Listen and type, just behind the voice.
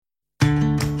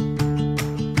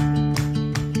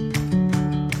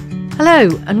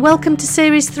Hello, and welcome to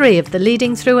Series 3 of the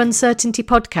Leading Through Uncertainty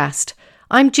podcast.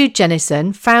 I'm Jude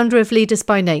Jennison, founder of Leaders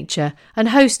by Nature and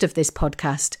host of this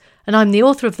podcast, and I'm the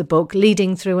author of the book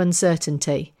Leading Through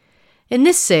Uncertainty. In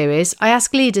this series, I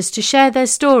ask leaders to share their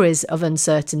stories of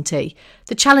uncertainty,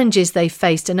 the challenges they've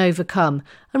faced and overcome,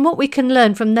 and what we can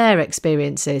learn from their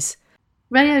experiences.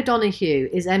 Ray O'Donoghue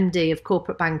is MD of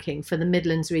Corporate Banking for the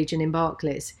Midlands region in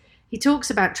Barclays. He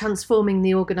talks about transforming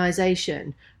the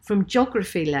organisation from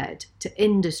geography-led to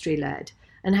industry-led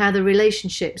and how the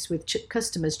relationships with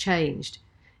customers changed.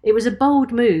 It was a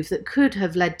bold move that could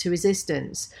have led to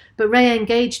resistance, but Ray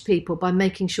engaged people by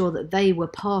making sure that they were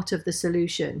part of the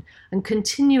solution and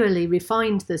continually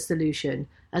refined the solution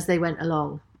as they went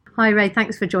along. Hi Ray,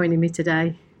 thanks for joining me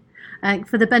today.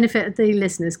 For the benefit of the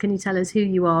listeners, can you tell us who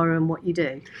you are and what you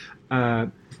do?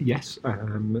 Yes,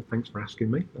 thanks for asking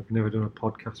me. I've never done a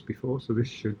podcast before, so this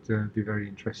should be very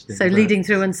interesting. So leading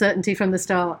through uncertainty from the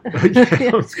start.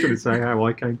 Yeah, I was going to say how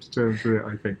I came to terms with it,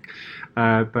 I think.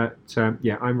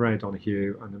 I'm Ray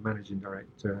O'Donoghue. I'm the Managing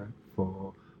Director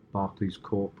for Barclays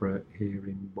Corporate here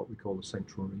in what we call the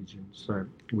Central Region. So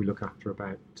we look after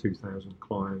about 2,000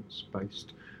 clients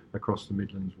based across the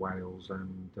Midlands, Wales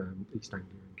and East Anglia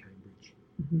and Cambridge.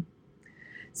 Mm-hmm.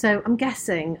 So I'm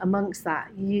guessing amongst that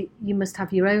you must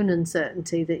have your own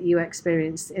uncertainty that you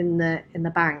experienced in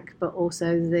the bank, but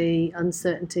also the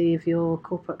uncertainty of your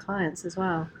corporate clients as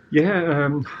well.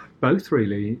 Yeah, both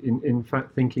really. In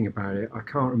fact, thinking about it, I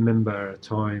can't remember a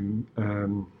time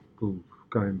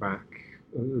going back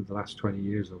the last 20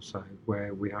 years or so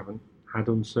where we haven't had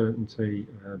uncertainty,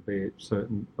 be it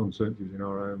certain uncertainties in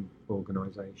our own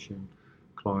organisation,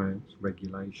 clients,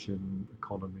 regulation,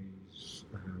 economies,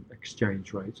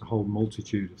 exchange rates, a whole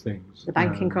multitude of things. The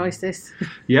banking crisis.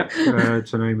 Yeah,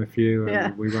 to name a few.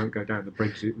 Yeah. We won't go down the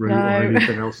Brexit route or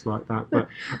anything else like that. But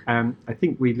I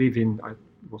think we live in,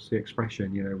 what's the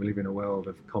expression? We live in a world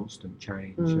of constant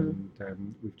change,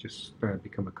 and we've just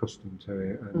become accustomed to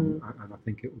it. And I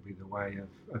think it will be the way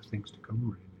of things to come,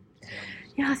 really.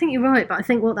 Yeah, I think you're right, but I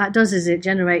think what that does is it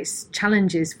generates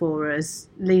challenges for us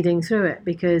leading through it,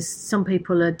 because some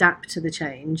people adapt to the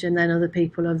change and then other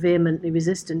people are vehemently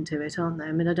resistant to it, aren't they?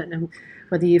 I mean, I don't know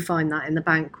whether you find that in the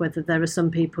bank, whether there are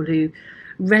some people who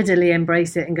readily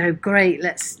embrace it and go, great,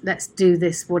 let's do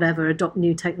this, whatever, adopt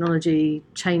new technology,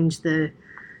 change the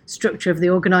structure of the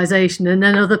organisation, and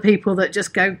then other people that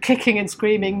just go kicking and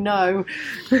screaming no.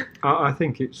 I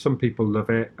think some people love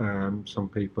it, some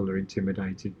people are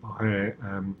intimidated by it,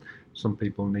 some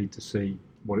people need to see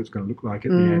what it's going to look like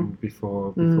at the end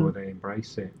before they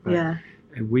embrace it. But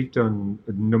we've done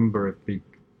a number of big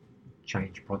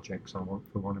change projects, for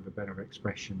want of a better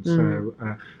expression, so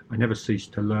I never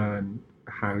ceased to learn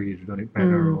how you'd have done it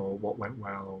better or what went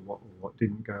well or what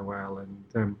didn't go well.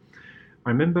 And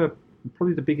I remember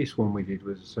probably the biggest one we did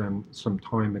was some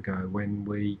time ago when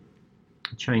we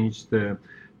changed the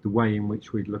way in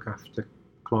which we'd look after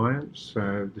clients.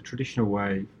 So the traditional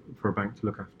way for a bank to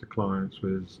look after clients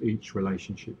was each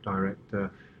relationship director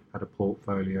had a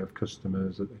portfolio of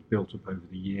customers that they'd built up over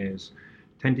the years,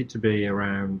 tended to be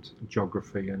around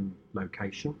geography and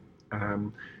location.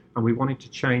 And we wanted to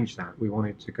change that. We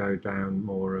wanted to go down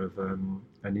more of an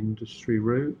industry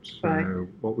route. So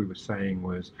what we were saying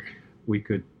was, we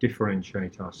could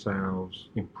differentiate ourselves,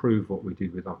 improve what we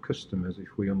did with our customers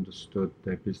if we understood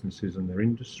their businesses and their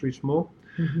industries more.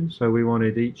 Mm-hmm. So we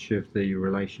wanted each of the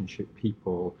relationship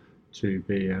people to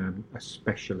be a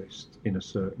specialist in a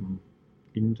certain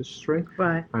industry,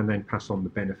 and then pass on the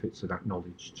benefits of that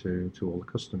knowledge to all the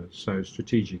customers. So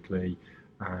strategically,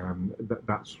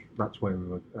 that's where we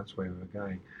were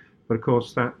going. But of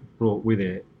course, that brought with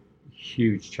it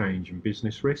huge change in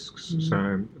business risks. Mm-hmm.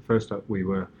 So first up, we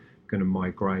were going to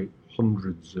migrate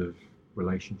hundreds of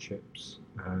relationships,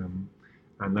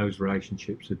 and those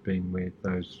relationships had been with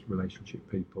those relationship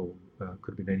people,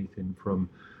 could have been anything from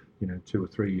 2 or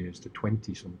 3 years to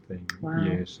 20 something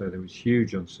years. So there was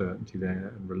huge uncertainty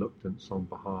there and reluctance on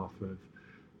behalf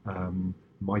of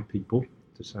my people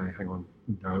to say, hang on,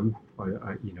 no, I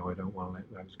don't want to let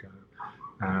those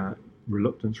go.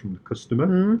 Reluctance from the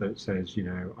customer that says, I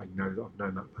know that I've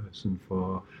known that person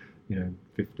for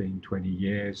 15, 20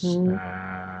 years.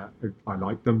 I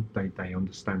like them. They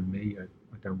understand me.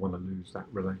 I don't want to lose that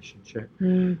relationship.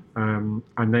 And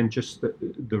then just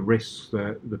the risks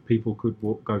that the people could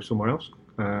go somewhere else,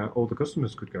 or the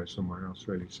customers could go somewhere else,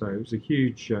 really. So it was a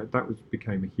huge,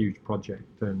 became a huge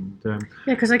project. And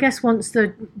because I guess once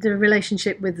the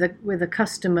relationship with the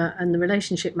customer and the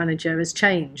relationship manager has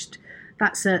changed,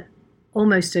 that's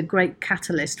almost a great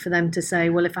catalyst for them to say,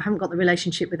 well, if I haven't got the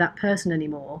relationship with that person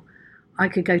anymore, I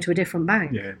could go to a different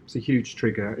bank. Yeah, it's a huge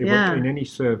trigger. In any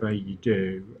survey you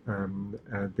do,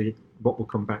 what will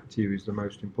come back to you is the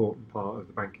most important part of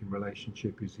the banking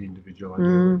relationship is the individual I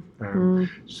deal with.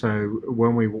 So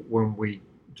when we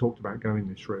talked about going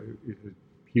this route, it's a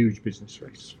huge business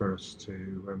race for us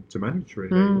to manage,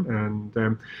 really. And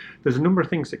there's a number of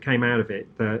things that came out of it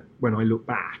that, when I look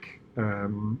back,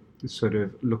 sort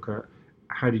of look at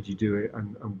how did you do it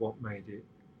and what made it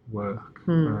work.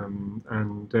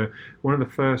 And one of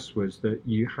the first was that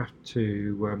you had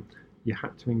to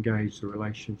engage the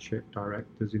relationship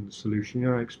directors in the solution.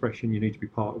 That expression, you need to be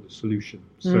part of the solution.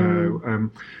 So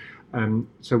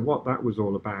what that was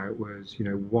all about was,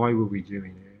 why were we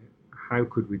doing it? How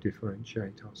could we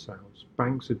differentiate ourselves?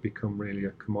 Banks had become really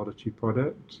a commodity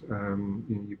product.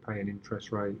 You pay an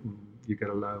interest rate and you get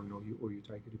a loan, or you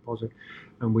take a deposit,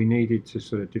 and we needed to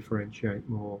sort of differentiate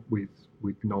more with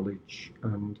knowledge.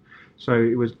 And so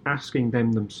it was asking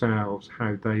them themselves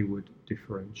how they would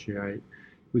differentiate.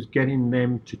 It was getting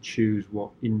them to choose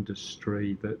what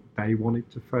industry that they wanted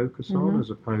to focus on, as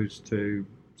opposed to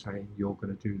saying you're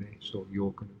going to do this or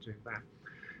you're going to do that.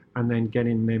 And then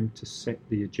getting them to set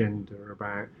the agenda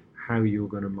about how you're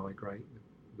going to migrate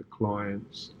the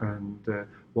clients and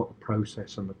what the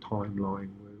process and the timeline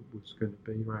was going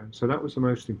to be around. So that was the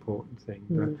most important thing,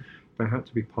 that they had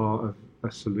to be part of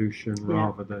a solution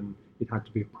rather than it had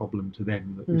to be a problem to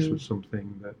them, that this was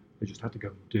something that they just had to go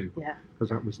and do, because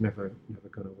that was never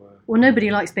going to work. Well,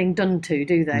 nobody likes being done to,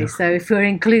 do they? No. So if we're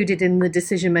included in the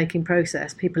decision-making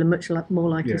process, people are much more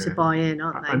likely to buy in,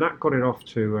 aren't they? And that got it off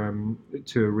to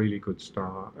a really good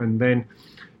start. And then,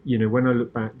 when I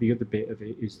look back, the other bit of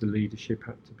it is the leadership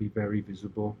had to be very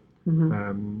visible.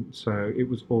 So it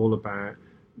was all about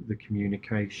the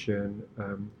communication,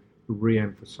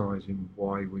 re-emphasising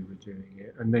why we were doing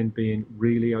it, and then being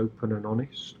really open and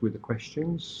honest with the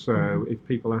questions. So if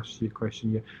people asked you a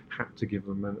question, you had to give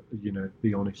them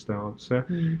the honest answer.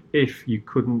 If you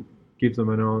couldn't give them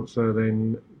an answer,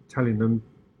 then telling them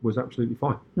was absolutely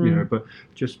fine. But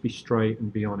just be straight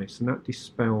and be honest, and that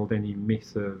dispelled any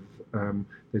myth of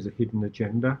there's a hidden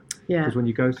agenda. Because when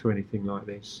you go through anything like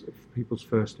this, if people's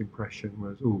first impression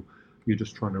was, you're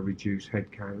just trying to reduce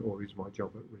headcount, or is my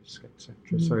job at risk,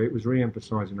 etc. So it was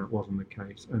re-emphasising that wasn't the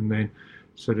case, and then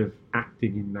sort of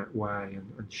acting in that way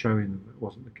and showing them that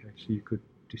wasn't the case, so you could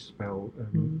dispel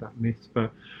that myth.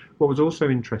 But what was also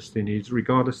interesting is,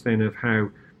 regardless then of how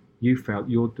you felt,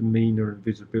 your demeanour and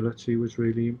visibility was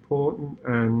really important.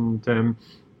 And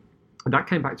that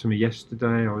came back to me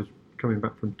yesterday. I was coming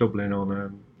back from Dublin on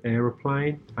an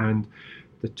aeroplane, and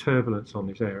the turbulence on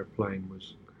this aeroplane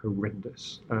was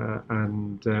horrendous,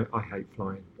 and I hate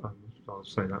flying. I'll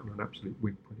say that, I'm an absolute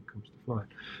wimp when it comes to flying.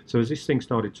 So as this thing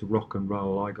started to rock and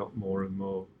roll, I got more and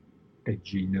more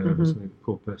edgy, nervous. And the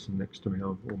poor person next to me,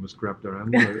 I almost grabbed her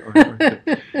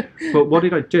hand. But what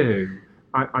did I do?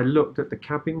 I looked at the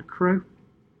cabin crew.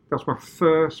 That's my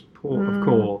first port of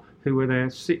call, who were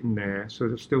there, sitting there,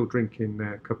 sort of still drinking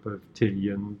their cup of tea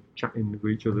and chatting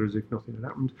with each other as if nothing had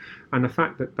happened. And the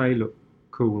fact that they looked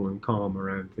cool and calm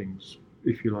around things,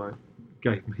 if you like,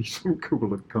 gave me some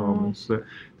cool and calmness that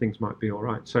things might be all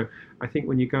right. So I think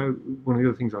when you go, one of the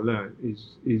other things I learned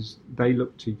is they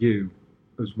look to you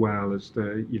as well as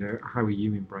how are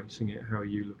you embracing it, how are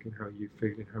you looking, how are you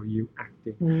feeling, how are you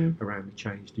acting around the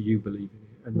change, do you believe in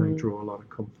it? And they draw a lot of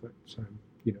comfort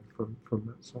from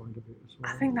that side of it as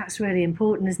well. I think that's really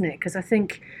important, isn't it? Because I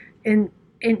think in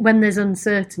when there's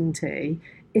uncertainty,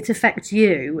 it affects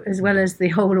you as well as the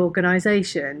whole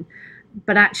organisation.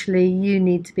 But actually, you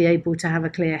need to be able to have a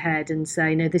clear head and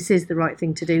say, no, this is the right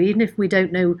thing to do. Even if we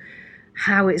don't know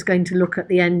how it's going to look at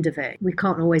the end of it, we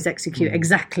can't always execute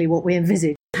exactly what we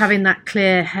envisage. Having that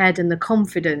clear head and the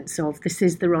confidence of this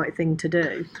is the right thing to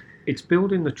do. It's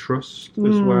building the trust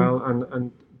as well,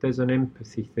 and there's an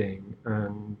empathy thing.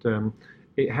 And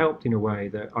it helped in a way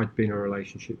that I'd been a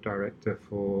relationship director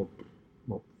for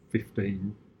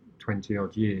 15, 20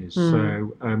 odd years.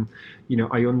 So,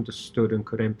 I understood and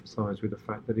could empathise with the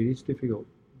fact that it is difficult,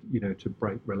 to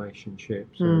break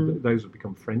relationships. Those have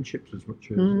become friendships as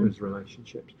much as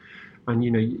relationships. And,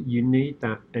 you need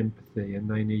that empathy, and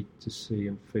they need to see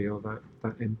and feel that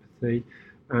empathy.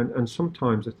 And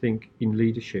sometimes I think in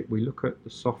leadership, we look at the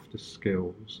softer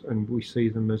skills and we see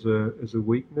them as a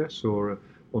weakness or a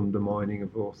undermining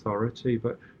of authority,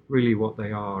 but really what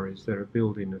they are is they're a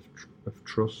building of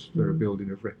trust, they're a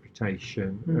building of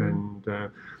reputation,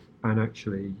 and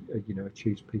actually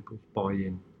achieves people's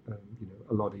buy-in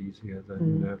a lot easier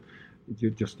than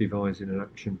just devising an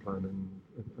action plan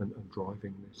and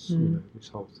driving this this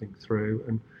whole thing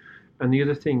through. And the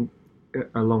other thing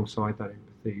alongside that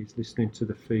empathy is listening to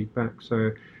the feedback.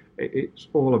 So it's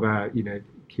all about,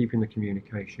 keeping the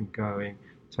communication going,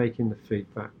 taking the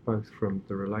feedback both from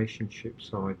the relationship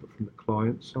side but from the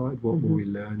client side. What were we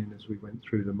learning as we went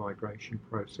through the migration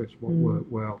process? What worked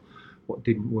well, what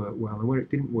didn't work well, and where it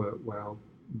didn't work well,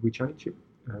 we change it.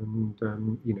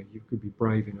 And you could be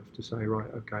brave enough to say, right,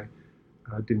 okay,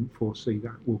 I didn't foresee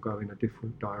that, we'll go in a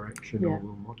different direction, or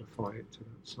we'll modify it to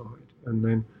that side.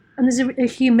 And there's a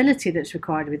humility that's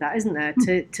required with that, isn't there?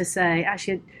 To say,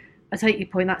 actually, I take your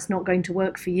point, that's not going to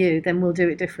work for you, then we'll do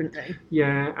it differently.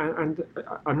 Yeah, and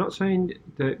I'm not saying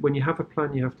that when you have a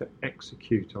plan you have to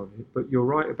execute on it, but you're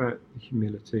right about the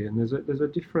humility, and there's a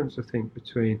difference, I think,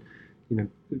 between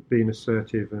being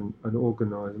assertive and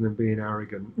organised, and then being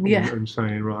arrogant and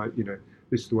saying, right,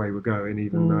 this is the way we're going,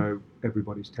 even though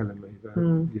everybody's telling me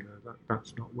that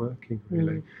that's not working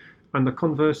really. And the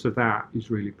converse of that is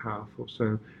really powerful.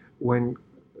 So when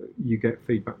you get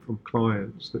feedback from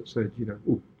clients that said,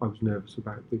 I was nervous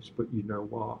about this, but you know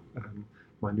what,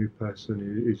 my new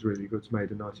person is really good, it's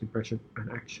made a nice impression,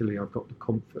 and actually I've got the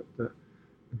comfort that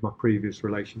my previous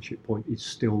relationship point is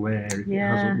still there if it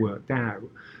hasn't worked out.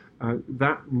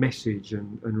 That message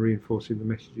and reinforcing the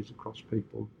messages across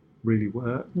people really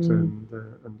worked, and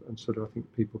sort of I think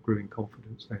people grew in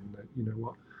confidence then that,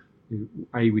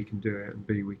 A, we can do it, and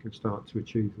B, we can start to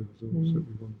achieve the results that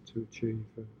we wanted to achieve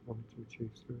through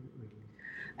it, really.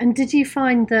 And did you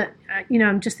find that,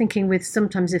 I'm just thinking with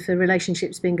sometimes if a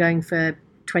relationship's been going for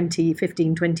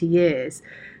 15, 20 years,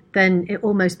 then it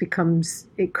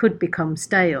could become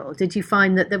stale. Did you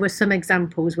find that there were some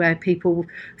examples where people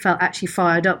felt actually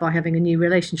fired up by having a new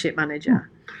relationship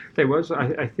manager? There was.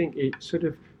 I think it sort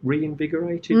of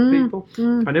reinvigorated people.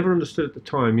 I never understood at the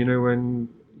time, when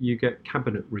you get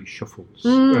cabinet reshuffles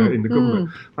in the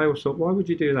government. I always thought, why would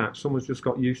you do that? Someone's just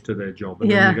got used to their job, and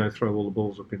then you go throw all the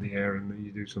balls up in the air and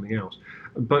you do something else.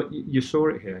 But you saw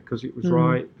it here because it was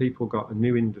right. People got a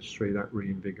new industry that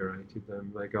reinvigorated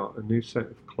them. They got a new set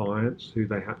of clients who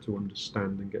they had to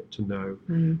understand and get to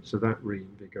know. So that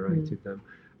reinvigorated them.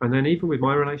 And then even with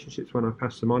my relationships, when I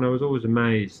passed them on, I was always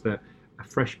amazed that a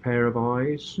fresh pair of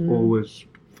eyes always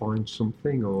finds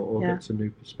something or gets a new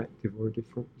perspective or a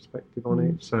different perspective on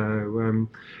it. So,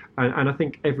 and I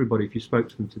think everybody, if you spoke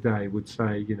to them today, would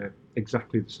say,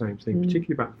 exactly the same thing,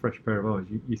 particularly about the fresh pair of eyes.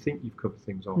 You think you've covered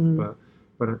things off,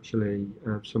 but actually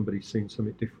somebody's seen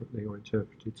something differently or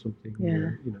interpreted something,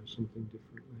 something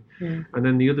differently. And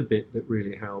then the other bit that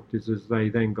really helped is as they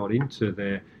then got into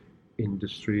their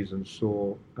industries and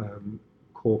saw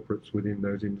corporates within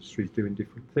those industries doing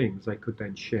different things, they could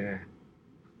then share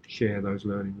those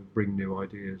learnings and bring new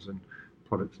ideas and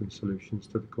products and solutions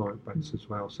to the client base as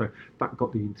well. So that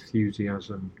got the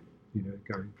enthusiasm, going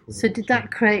forward. So did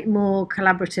that create more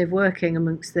collaborative working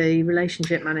amongst the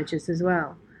relationship managers as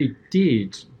well? It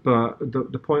did, but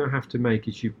the point I have to make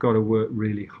is you've got to work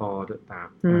really hard at that.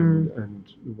 And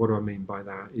what do I mean by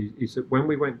that is that when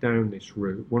we went down this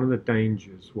route, one of the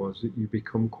dangers was that you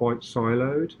become quite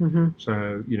siloed.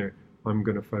 So, I'm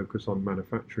going to focus on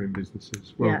manufacturing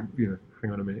businesses. Well,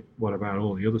 hang on a minute. What about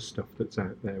all the other stuff that's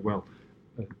out there? Well,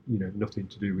 nothing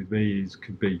to do with me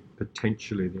could be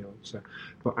potentially the answer.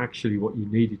 But actually what you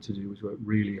needed to do was work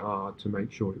really hard to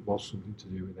make sure it was something to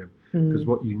do with them. Because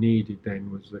what you needed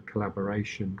then was the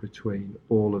collaboration between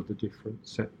all of the different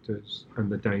sectors,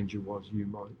 and the danger was you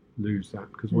might lose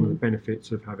that. Because one of the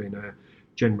benefits of having a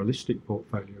generalistic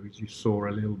portfolio is you saw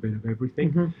a little bit of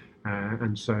everything,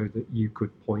 and so that you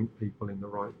could point people in the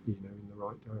right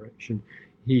direction.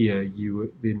 Here,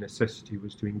 the necessity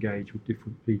was to engage with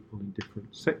different people in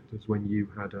different sectors when you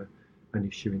had an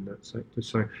issue in that sector.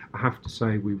 So I have to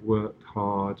say we worked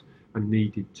hard and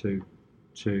needed to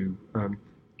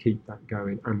keep that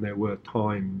going. And there were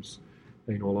times,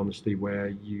 in all honesty,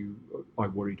 where I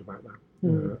worried about that,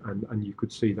 and you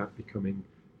could see that becoming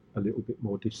a little bit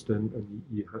more distant, and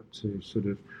you had to sort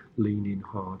of lean in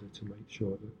harder to make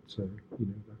sure that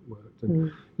that worked. And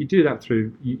you do that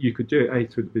through, you could do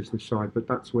it through the business side, but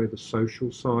that's where the social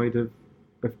side of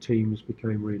teams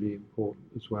became really important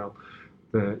as well.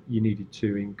 That you needed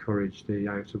to encourage the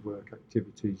out of work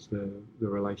activities, the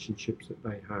relationships that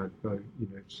they had, both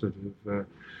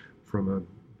from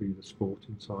be the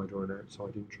sporting side or an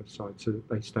outside interest side, so that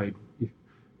they stayed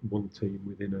one team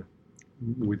within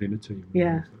a team.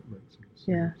 Yeah. If that makes sense.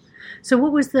 Yeah. So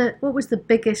what was the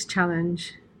biggest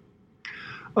challenge?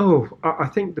 Oh, I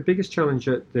think the biggest challenge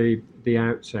at the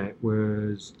outset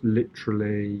was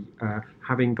literally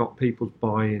having got people's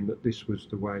buy-in that this was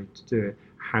the way to do it.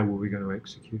 How were we going to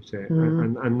execute it?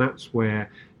 And that's where,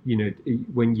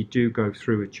 when you do go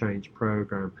through a change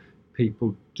program,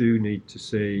 people do need to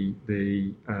see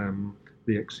the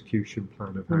execution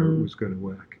plan of how it was going to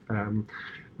work.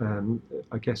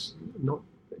 I guess not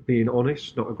being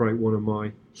honest, not a great one of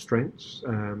my strengths.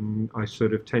 I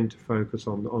sort of tend to focus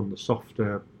on the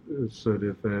softer sort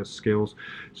of skills.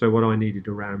 So what I needed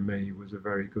around me was a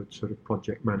very good sort of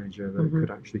project manager that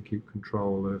could actually keep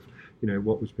control of,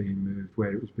 what was being moved,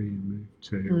 where it was being moved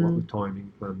to, what the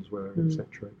timing plans were,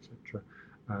 etc., etc.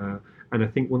 And I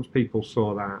think once people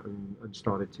saw that and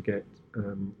started to get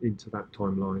into that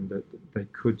timeline, that they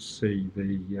could see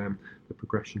the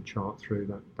progression chart through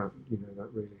that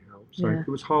really helped. So it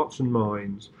was hearts and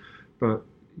minds, but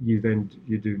you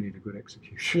do need a good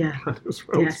execution plan as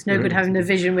well. It's no good having a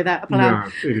vision without a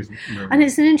plan. No, it isn't. No. And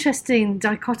it's an interesting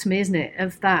dichotomy, isn't it,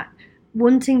 of that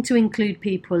wanting to include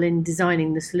people in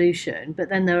designing the solution, but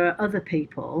then there are other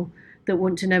people that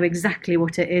want to know exactly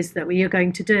what it is that you're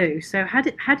going to do. So how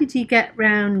did you get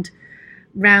round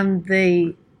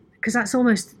the, because that's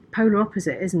almost polar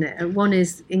opposite, isn't it? And one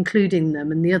is including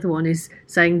them and the other one is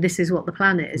saying this is what the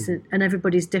plan is, and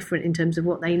everybody's different in terms of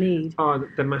what they need.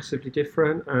 They're massively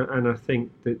different, and I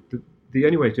think that the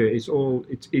only way to do it is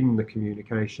it's in the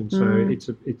communication. So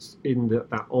it's in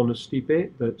that honesty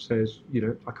bit that says,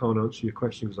 I can't answer your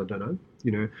question because I don't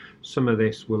know. Some of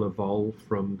this will evolve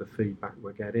from the feedback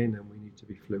we're getting, and we need to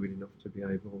be fluid enough to be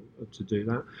able to do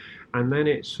that. And then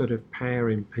it's sort of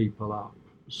pairing people up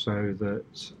so that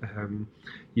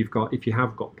if you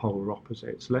have got polar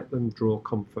opposites, let them draw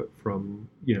comfort from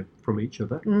each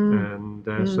other, and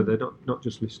so they're not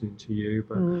just listening to you,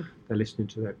 but they're listening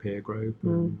to their peer group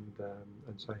and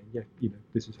saying,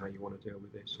 this is how you want to deal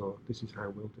with this, or this is how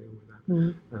we'll deal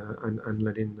with that, and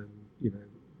letting them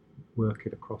work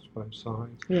it across both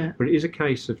sides. But it is a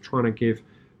case of trying to give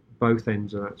both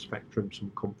ends of that spectrum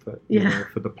some comfort.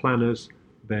 For the planners,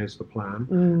 there's the plan,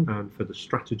 and for the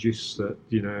strategists, that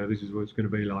this is what it's going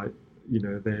to be like.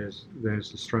 There's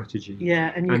the strategy.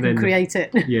 And you can create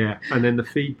it. And then the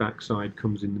feedback side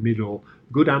comes in the middle,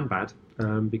 good and bad,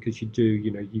 because you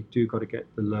do got to get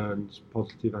the learns,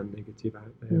 positive and negative,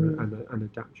 out there, and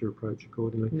adapt your approach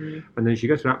accordingly. And then as you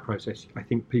go through that process, I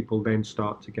think people then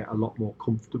start to get a lot more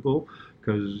comfortable,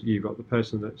 because you've got the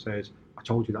person that says, I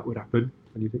told you that would happen,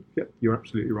 and you think, you're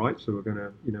absolutely right, so we're going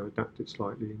to adapt it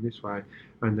slightly in this way.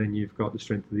 And then you've got the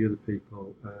strength of the other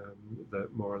people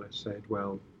that more or less said,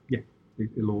 well,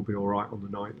 it'll all be all right on the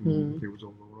night, and it was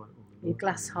all right on the night. Your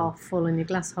glass half full and your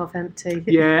glass half empty.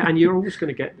 And you're always going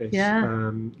to get this.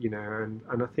 And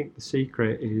I think the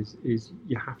secret is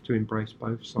you have to embrace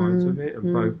both sides of it,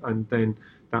 and then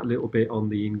that little bit on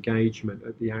the engagement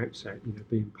at the outset,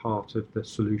 being part of the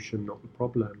solution, not the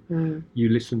problem. You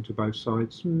listen to both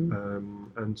sides,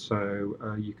 and so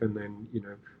you can then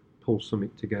pull something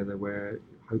together where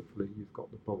hopefully you've got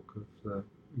the bulk of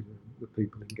the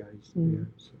people engaged at the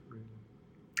outset, really.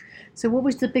 So what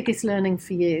was the biggest learning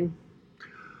for you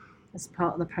as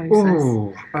part of the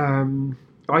process?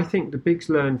 I think the biggest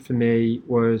learn for me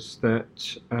was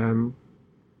that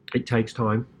it takes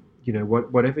time.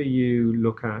 Whatever you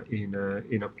look at in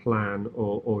a plan,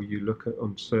 or you look at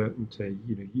uncertainty,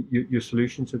 your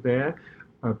solutions are there,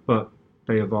 but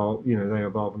they evolve. They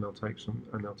evolve, and they'll take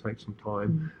some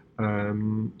time.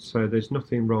 So there's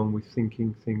nothing wrong with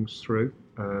thinking things through.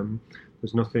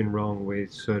 There's nothing wrong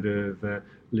with sort of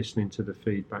listening to the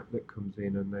feedback that comes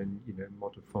in, and then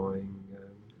modifying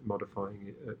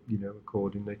it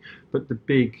accordingly. But the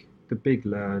big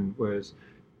learn was,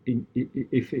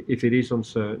 if it is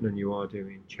uncertain and you are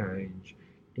doing change,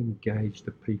 engage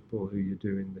the people who you're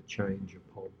doing the change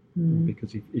upon,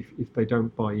 because if they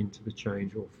don't buy into the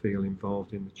change or feel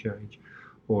involved in the change,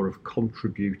 or have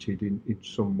contributed in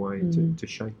some way to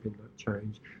shaping that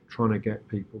change, trying to get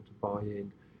people to buy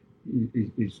in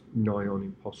is nigh on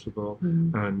impossible.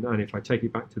 And if I take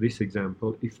it back to this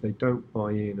example, if they don't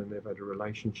buy in and they've had a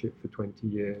relationship for 20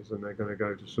 years and they're going to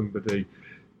go to somebody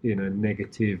in a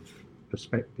negative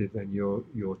perspective, then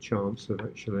your chance of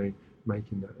actually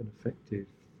making that an effective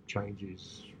change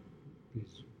is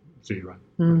zero,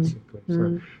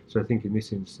 basically. So I think in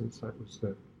this instance that was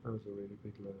a really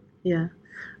big learn.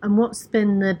 And what's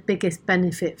been the biggest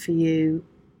benefit for you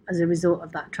as a result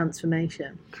of that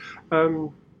transformation?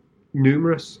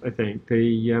 Numerous, I think.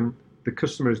 The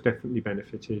customer has definitely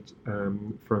benefited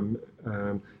from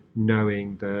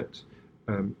knowing that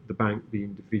the bank, the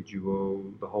individual,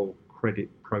 the whole credit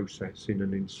process in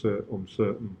an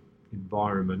uncertain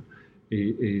environment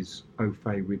is au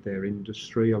fait with their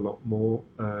industry a lot more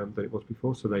than it was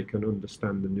before, so they can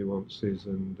understand the nuances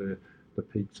and the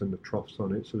peaks and the troughs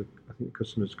on it. So I think the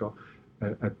customers got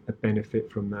a benefit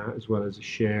from that, as well as a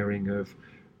sharing of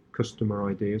customer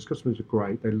ideas. Customers are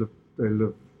great. They love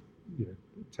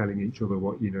telling each other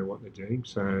what they're doing.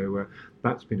 So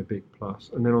that's been a big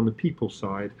plus. And then on the people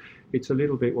side, it's a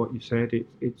little bit what you said.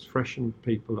 It's freshened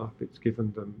people up. It's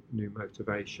given them new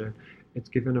motivation. It's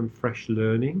given them fresh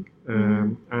learning,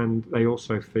 and they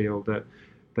also feel that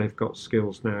they've got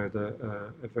skills now that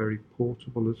are very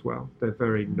portable as well. They're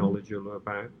very knowledgeable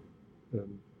about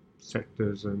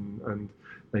sectors, and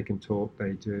they can talk.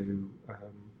 They do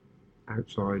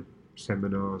outside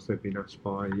seminars. They've been asked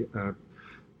by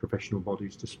professional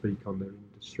bodies to speak on their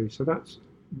industry. So that's,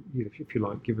 if you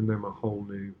like, given them a whole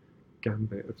new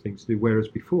gambit of things to do. Whereas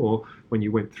before, when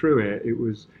you went through it, it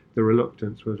was the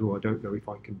reluctance was, I don't know if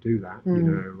I can do that.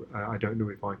 I don't know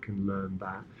if I can learn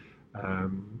that.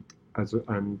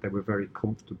 And they were very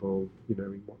comfortable,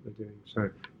 in what they're doing. So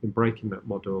in breaking that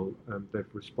model, they've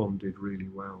responded really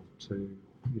well to,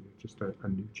 just a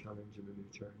new challenge and a new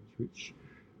challenge, which,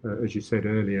 as you said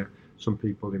earlier, some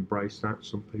people embrace that,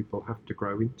 some people have to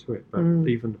grow into it. But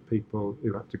even the people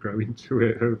who have to grow into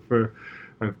it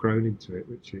have grown into it,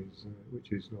 which is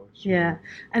nice. Yeah. Really.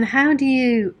 And how do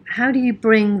you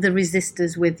bring the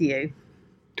resistors with you?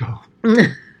 Oh.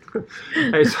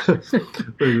 There's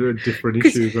different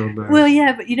issues on there. Well,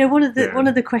 yeah, but one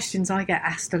of the questions I get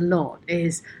asked a lot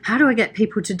is, how do I get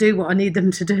people to do what I need them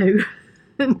to do?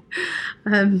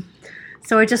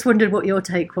 So I just wondered what your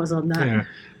take was on that. Yeah,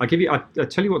 I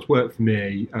tell you what's worked for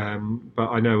me, but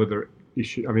I know other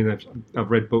issues. I mean,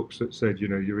 I've read books that said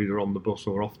you're either on the bus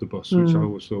or off the bus, which I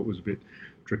always thought was a bit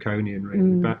draconian,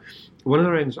 really. But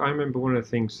I remember one of the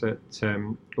things that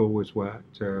always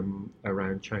worked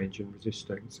around change and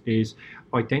resistance is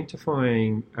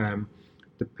identifying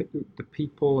the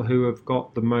people who have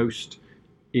got the most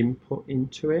input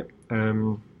into it.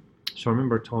 So I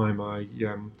remember a time I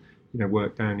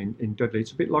worked down in Dudley.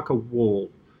 It's a bit like a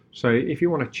wall. So if you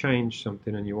want to change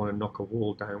something and you want to knock a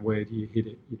wall down, where do you hit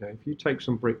it? If you take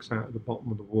some bricks out of the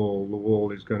bottom of the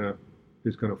wall is going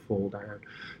to fall down.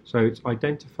 So it's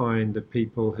identifying the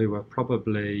people who are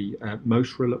probably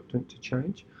most reluctant to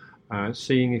change,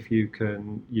 seeing if you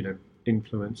can,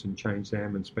 influence and change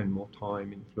them and spend more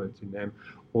time influencing them,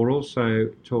 or also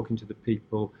talking to the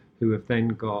people who have then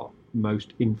got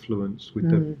most influence with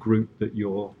the group that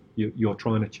you're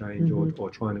trying to change or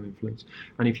trying to influence.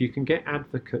 And if you can get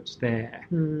advocates there,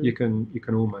 you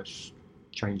can almost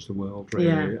change the world,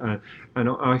 really. Yeah. And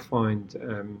I find,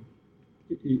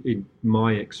 in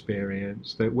my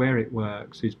experience, that where it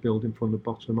works is building from the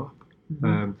bottom up.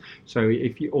 So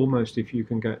if you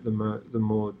can get the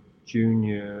more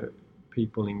junior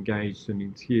people engaged and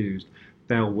enthused,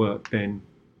 they'll work then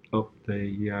up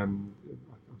the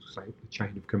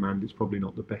chain of command. It's probably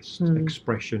not the best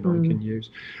expression I can use,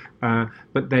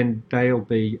 but then they'll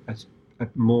be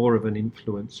more of an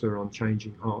influencer on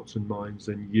changing hearts and minds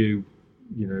than you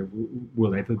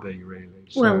will ever be, really.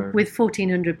 So, well, with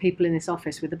 1,400 people in this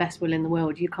office, with the best will in the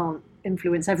world, you can't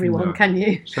influence everyone, can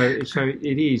you? So it's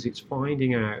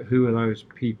finding out who are those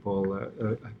people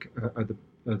are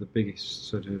the biggest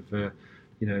sort of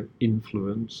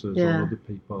influencers on other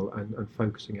people, and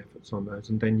focusing efforts on those,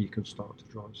 and then you can start to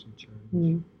drive some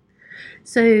change.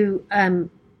 So I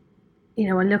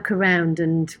look around,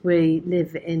 and we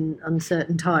live in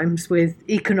uncertain times, with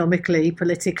economically,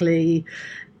 politically,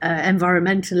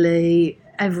 environmentally,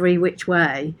 every which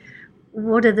way.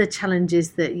 What are the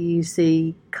challenges that you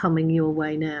see coming your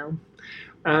way now?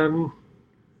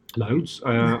 Loads.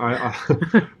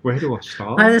 Where do I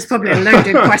start? That's probably a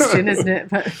loaded question, isn't it?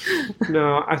 But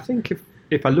no, I think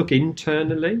if I look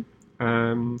internally,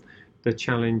 the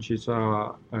challenges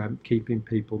are keeping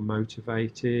people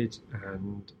motivated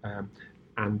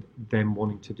and them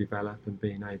wanting to develop and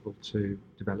being able to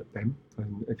develop them,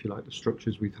 and if you like, the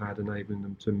structures we've had enabling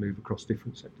them to move across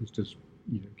different sectors just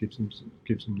gives them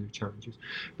new challenges.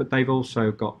 But they've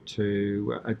also got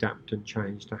to adapt and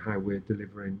change to how we're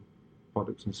delivering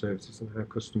products and services and how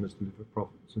customers deliver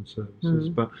products and services.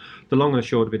 But the long and the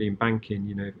short of it in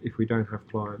banking, if we don't have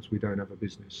clients, we don't have a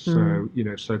business. So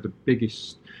so the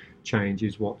biggest change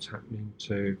is what's happening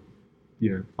to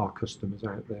our customers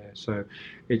out there. So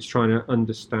it's trying to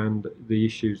understand the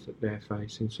issues that they're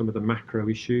facing, some of the macro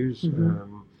issues.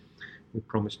 We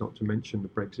promised not to mention the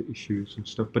Brexit issues and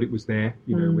stuff, but it was there.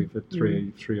 We've had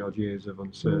three odd years of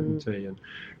uncertainty, and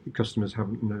customers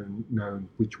haven't known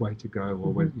which way to go,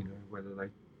 or whether they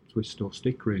twist or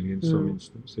stick, really, in some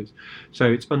instances.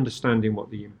 So it's understanding what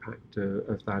the impact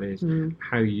of that is,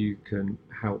 how you can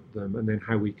help them, and then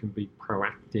how we can be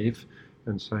proactive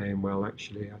and saying, well,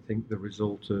 actually, I think the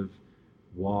result of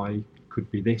Y could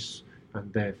be this,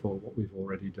 and therefore what we've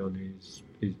already done is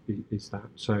that.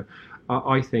 So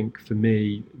I think for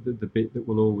me, the bit that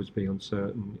will always be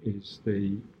uncertain is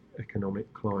the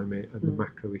economic climate and the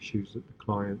macro issues that the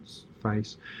clients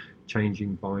face,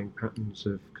 changing buying patterns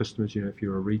of customers. If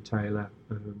you're a retailer,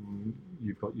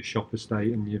 you've got your shop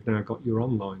estate and you've now got your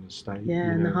online estate.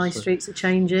 And the high streets are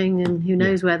changing, and who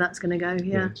knows where that's going to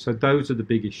go. So those are the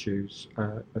big issues,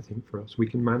 I think, for us. We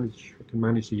can manage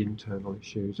the internal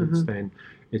issues.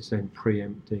 It's then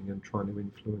preempting and trying to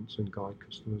influence and guide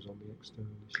customers on the external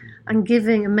issues. And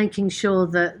giving and making sure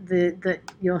that that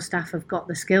your staff have got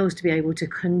the skills to be able to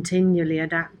continually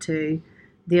adapt to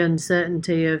the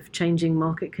uncertainty of changing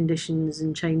market conditions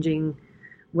and changing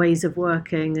ways of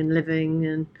working and living.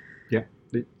 And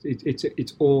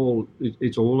it's all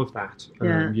of that.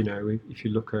 If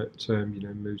you look at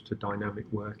moves to dynamic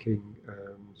working,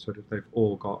 they've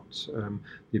all got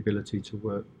the ability to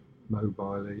work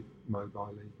mobilely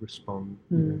respond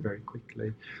very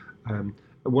quickly.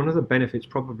 One of the benefits,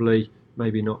 probably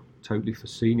maybe not totally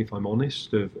foreseen, if I'm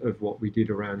honest, of what we did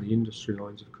around the industry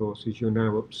lines, of course, is you're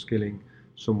now upskilling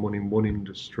someone in one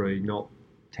industry, not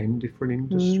 10 different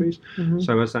industries.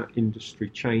 So as that industry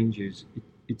changes,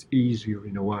 it's easier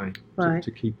in a way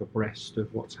to keep abreast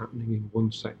of what's happening in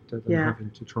one sector than having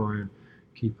to try and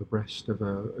keep abreast of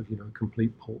a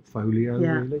complete portfolio,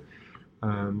 really.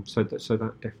 So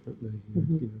that definitely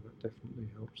that definitely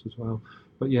helps as well.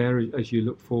 But as you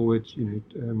look forward,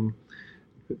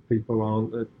 people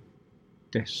aren't at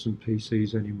desks and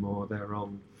PCs anymore. They're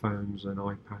on phones and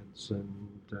iPads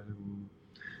and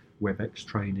WebEx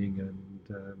training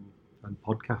and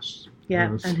podcasts.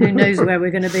 And who knows where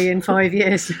we're going to be in 5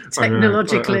 years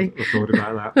technologically. I thought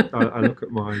about that. I look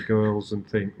at my girls and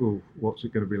think, what's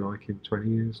it going to be like in 20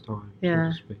 years' time, so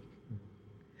to speak.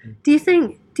 Do you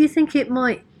think it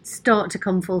might start to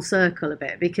come full circle a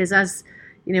bit? Because as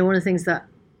one of the things that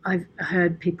I've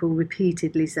heard people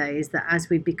repeatedly say is that as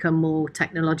we become more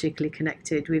technologically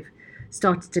connected, we've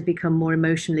started to become more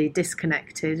emotionally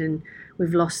disconnected and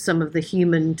we've lost some of the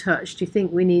human touch. Do you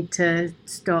think we need to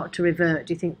start to revert?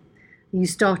 Do you think you're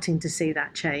starting to see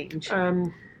that change?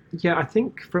 I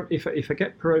think if I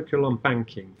get parochial on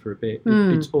banking for a bit,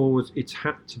 it's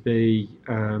had to be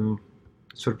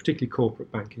particularly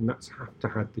corporate banking. That's had to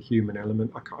have the human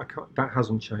element. I can't, that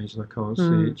hasn't changed, and I can't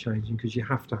see it changing, because you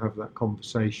have to have that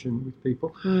conversation with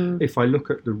people. If I look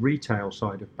at the retail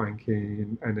side of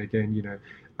banking, and again,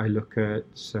 I look at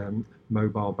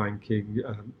mobile banking.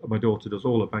 My daughter does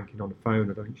all her banking on the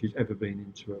phone. I don't think she's ever been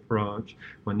into a branch.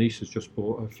 My niece has just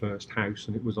bought her first house,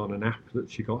 and it was on an app that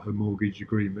she got her mortgage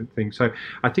agreement thing. So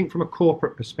I think from a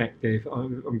corporate perspective,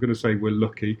 I'm going to say we're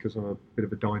lucky, because I'm a bit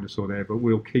of a dinosaur there, but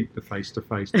we'll keep the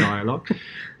face-to-face dialogue.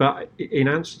 But in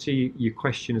answer to your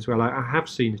question as well, I have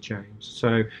seen a change.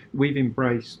 So we've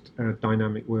embraced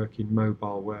dynamic working,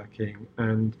 mobile working,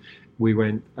 and we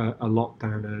went a lot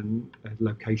down a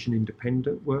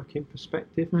location-independent working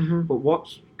perspective. But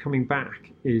what's coming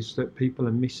back is that people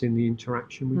are missing the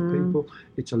interaction with people.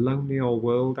 It's a lonely old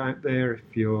world out there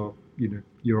if you're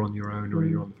on your own or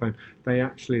you're on the phone. They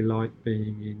actually like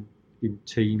being in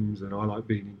teams, and I like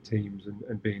being in teams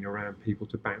and being around people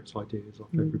to bounce ideas off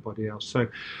everybody else. So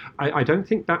I don't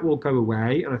think that will go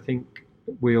away, and I think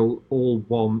we'll all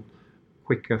want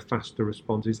quicker, faster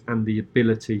responses and the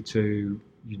ability to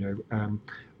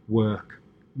work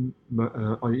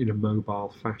in a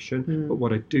mobile fashion. But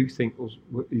what I do think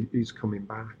is coming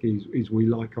back is we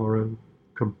like our own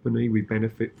company. We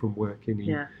benefit from working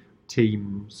in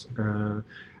teams, and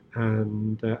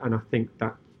I think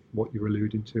that's what you're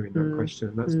alluding to in that question,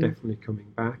 and that's definitely coming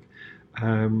back.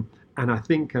 And I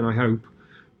think, and I hope,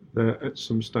 that at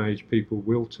some stage people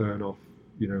will turn off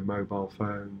mobile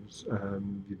phones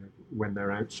when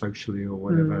they're out socially or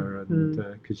whatever, and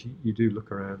because you do look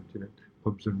around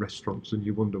pubs and restaurants and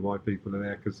you wonder why people are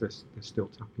there, because they're still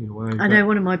tapping away. I know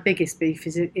one of my biggest beef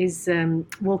is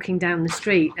walking down the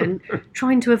street and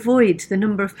trying to avoid the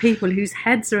number of people whose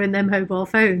heads are in their mobile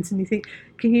phones, and you think,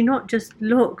 can you not just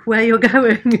look where you're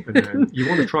going? You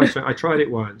want to try something. I tried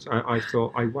it once. I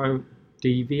thought I won't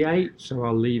deviate, so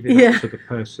I'll leave it up to the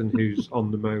person who's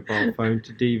on the mobile phone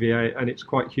to deviate, and it's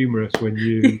quite humorous when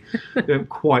you don't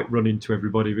quite run into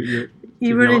everybody, but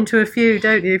you run into a few,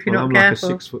 don't you, if you're not careful.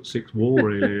 I'm like a 6'6" wall,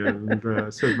 really, and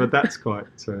but that's quite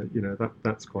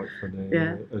that's quite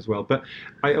funny as well. But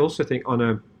I also think, on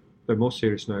a more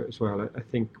serious note as well, I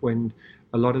think when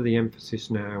a lot of the emphasis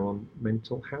now on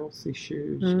mental health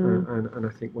issues, and I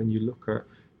think when you look at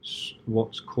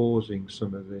what's causing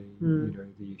some of the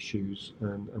the issues,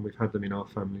 and we've had them in our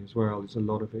family as well, is a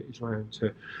lot of it is around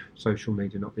to social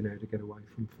media, not being able to get away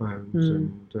from phones,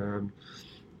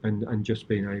 and just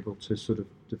being able to sort of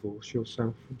divorce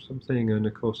yourself from something. And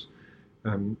of course,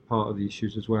 part of the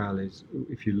issues as well is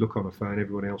if you look on a phone,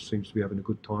 everyone else seems to be having a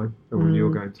good time, and when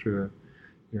you're going through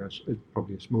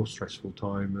probably a more stressful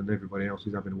time, and everybody else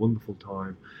is having a wonderful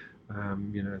time,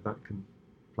 that can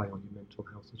play on your mental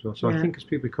health as well. So I think as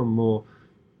people become more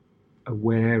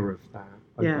aware of that,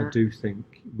 I do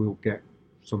think we'll get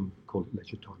some, call it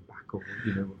leisure time back, or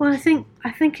Well, I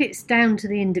think it's down to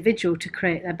the individual to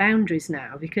create their boundaries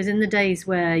now, because in the days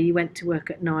where you went to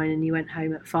work at 9 and you went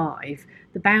home at 5,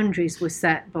 the boundaries were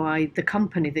set by the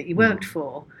company that you worked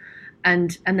for,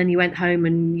 and then you went home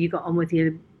and you got on with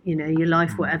your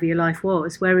life, whatever your life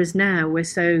was. Whereas now we're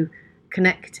so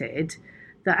connected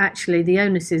that actually the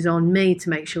onus is on me to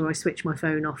make sure I switch my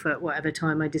phone off at whatever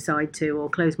time I decide to, or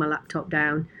close my laptop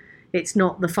down. It's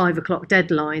not the 5 o'clock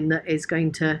deadline that is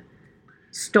going to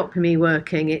stop me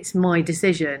working. It's my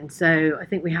decision. So I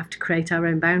think we have to create our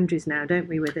own boundaries now, don't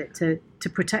we, with it, to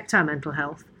protect our mental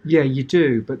health. Yeah, you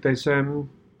do. But there's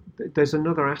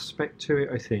another aspect to it,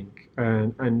 I think,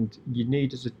 and you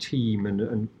need as a team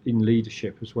and in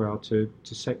leadership as well to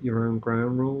set your own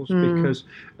ground rules, because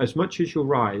as much as you're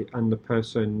right and the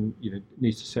person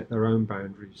needs to set their own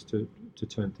boundaries to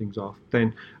turn things off,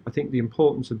 then I think the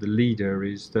importance of the leader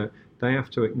is that they have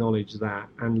to acknowledge that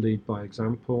and lead by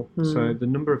example. So the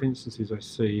number of instances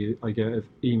I get of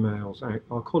emails,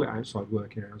 I'll call it outside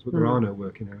working hours, but there are no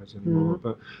working hours anymore,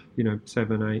 but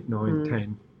 7, 8,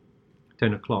 9,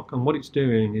 10 o'clock. And what it's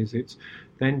doing is it's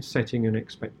then setting an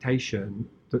expectation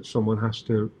that someone has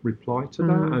to reply to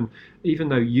that. And even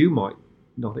though you might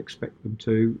not expect them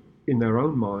to, in their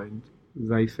own mind,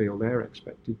 they feel they're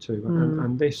expected to.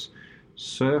 And this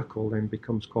circle then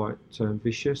becomes quite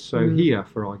vicious. So here,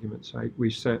 for argument's sake, we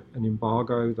set an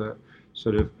embargo that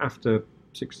sort of after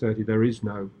 6:30 there is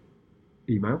no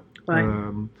email,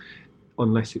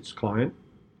 unless it's client.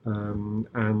 And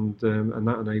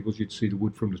that enables you to see the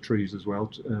wood from the trees as well,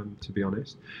 to be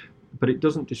honest. But it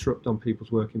doesn't disrupt on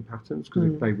people's working patterns,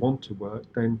 because if they want to work,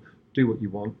 then do what you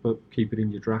want, but keep it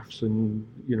in your drafts and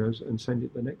send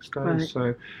it the next day. Right.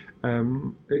 So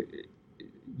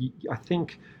I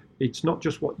think it's not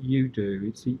just what you do;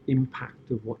 it's the impact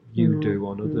of what you do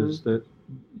on others that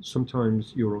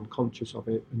sometimes you're unconscious of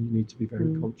it, and you need to be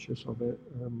very conscious of it,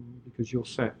 because you'll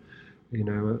set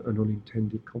an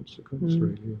unintended consequence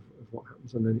really of what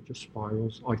happens, and then it just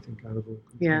spirals, I think, out of all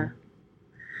control. Yeah.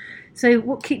 So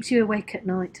what keeps you awake at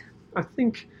night? I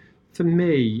think for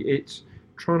me it's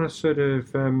trying to sort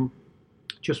of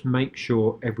just make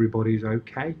sure everybody's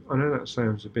okay. I know that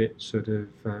sounds a bit sort of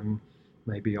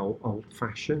maybe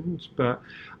old-fashioned, but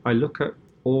I look at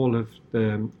all of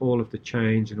the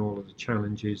change and all of the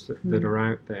challenges that are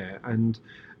out there, and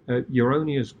you're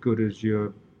only as good as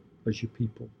your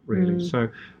people, really. So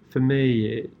for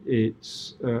me,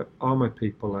 it's are my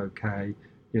people okay?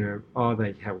 Are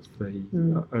they healthy?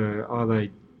 Are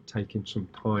they taking some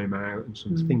time out and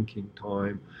some thinking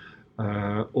time,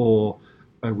 or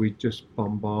are we just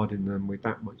bombarding them with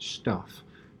that much stuff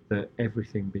that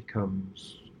everything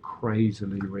becomes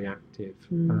crazily reactive,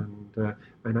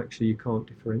 and actually you can't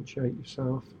differentiate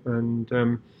yourself? And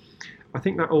I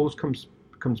think that always comes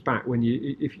back when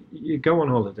if you go on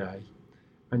holiday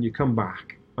and you come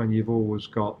back and you've always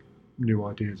got new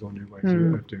ideas or new ways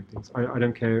of doing things. I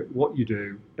don't care what you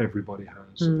do, everybody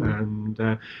has. And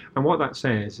what that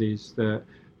says is that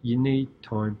you need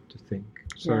time to think.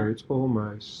 So it's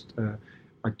almost,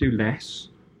 I do less,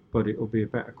 but it'll be a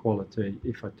better quality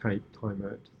if I take time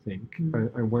out to think.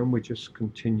 And when we're just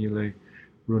continually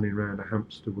running around a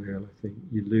hamster wheel, I think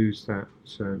you lose that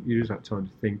time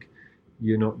to think.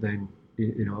 You're not then,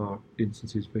 in our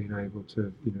instances, being able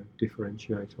to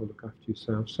differentiate or look after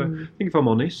yourself. So I think if I'm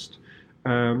honest,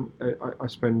 I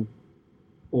spend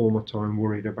all my time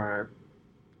worried about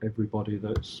everybody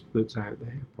that's out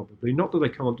there, probably. Not that they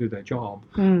can't do their job,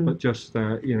 but just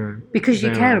because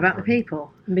you care about the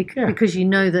people, because you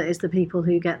know that it's the people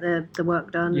who get the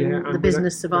work done, and the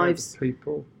business survives.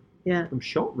 People, I'm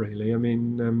shocked, really. I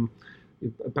mean,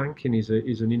 banking is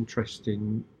an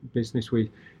interesting business. We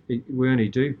only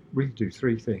do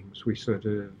 3 things. We sort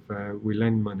of we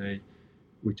lend money,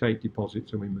 we take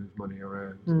deposits, and we move money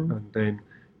around, and then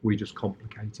we just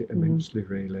complicate it immensely,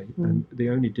 really. And the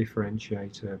only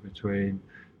differentiator between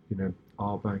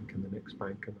our bank and the next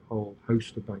bank and the whole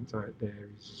host of banks out there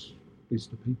is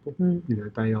the people.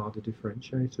 They are the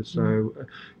differentiator. So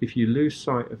if you lose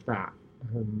sight of that,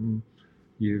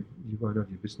 you won't have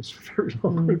your business for very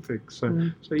long, I think.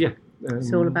 So yeah.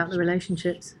 It's all about the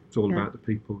relationships. It's all about the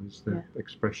people is the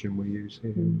expression we use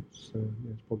here. So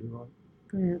it's probably right.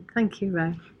 Brilliant. Thank you,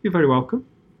 Ray. You're very welcome.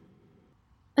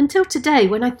 Until today,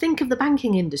 when I think of the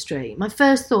banking industry, my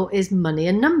first thought is money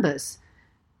and numbers.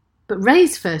 But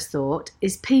Ray's first thought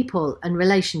is people and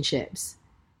relationships.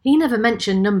 He never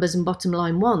mentioned numbers and bottom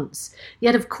line once,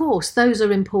 yet of course those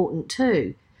are important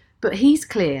too. But he's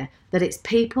clear that it's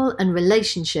people and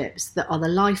relationships that are the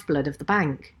lifeblood of the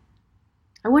bank.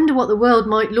 I wonder what the world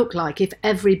might look like if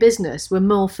every business were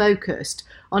more focused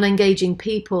on engaging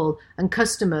people and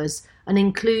customers and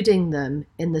including them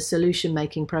in the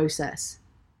solution-making process.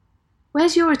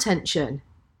 Where's your attention?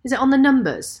 Is it on the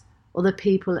numbers or the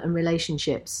people and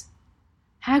relationships?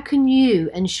 How can you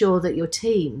ensure that your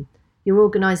team, your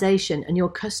organisation and your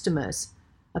customers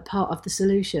are part of the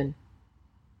solution?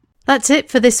 That's it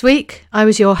for this week. I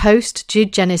was your host,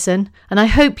 Jude Jennison, and I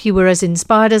hope you were as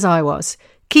inspired as I was.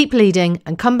 Keep leading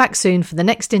and come back soon for the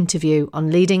next interview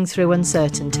on Leading Through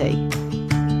Uncertainty.